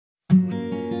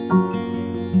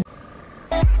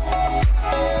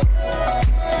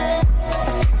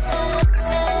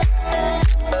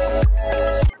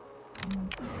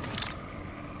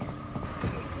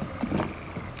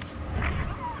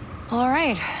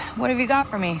What have you got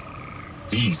for me?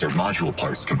 These are module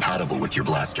parts compatible with your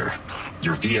blaster.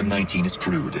 Your VM-19 is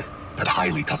crude, but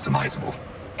highly customizable.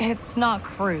 It's not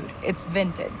crude, it's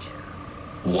vintage.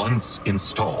 Once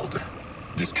installed,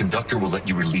 this conductor will let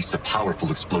you release a powerful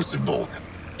explosive bolt.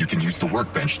 You can use the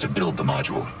workbench to build the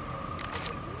module.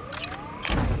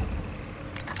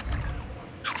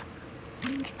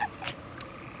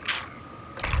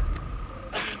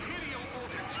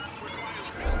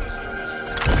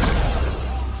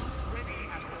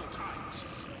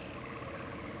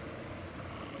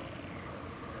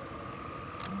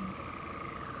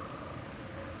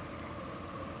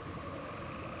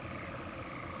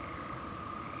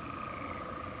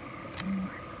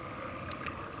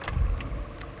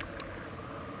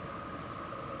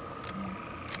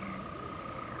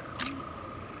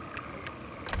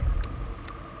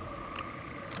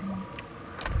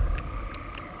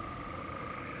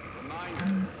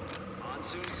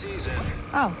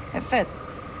 Oh, it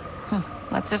fits.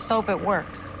 Let's just hope it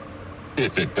works.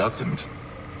 If it doesn't,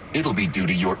 it'll be due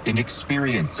to your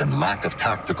inexperience and lack of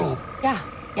tactical... Yeah,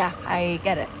 I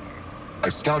get it.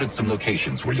 I've scouted some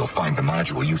locations where you'll find the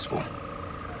module useful.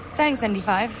 Thanks,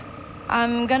 ND5.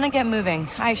 I'm gonna get moving.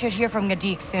 I should hear from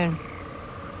Gadik soon.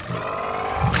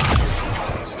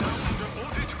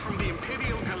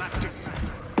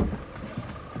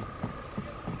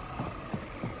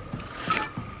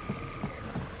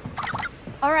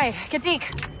 All right, Gadik.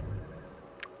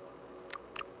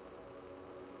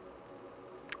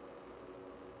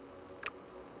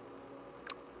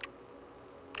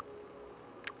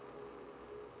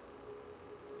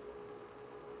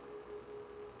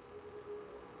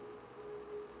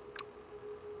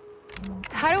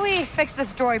 How do we fix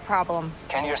this droid problem?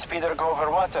 Can your speeder go over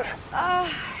water?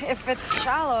 If it's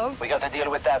shallow. We got to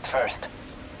deal with that first.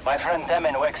 My friend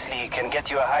Demin Wexley can get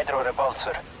you a hydro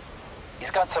repulsor. He's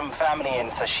got some family in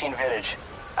Sashin village.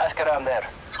 Ask around there.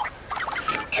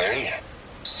 Kay,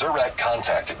 Surat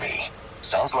contacted me.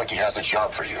 Sounds like he has a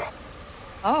job for you.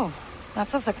 Oh,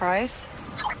 that's a surprise.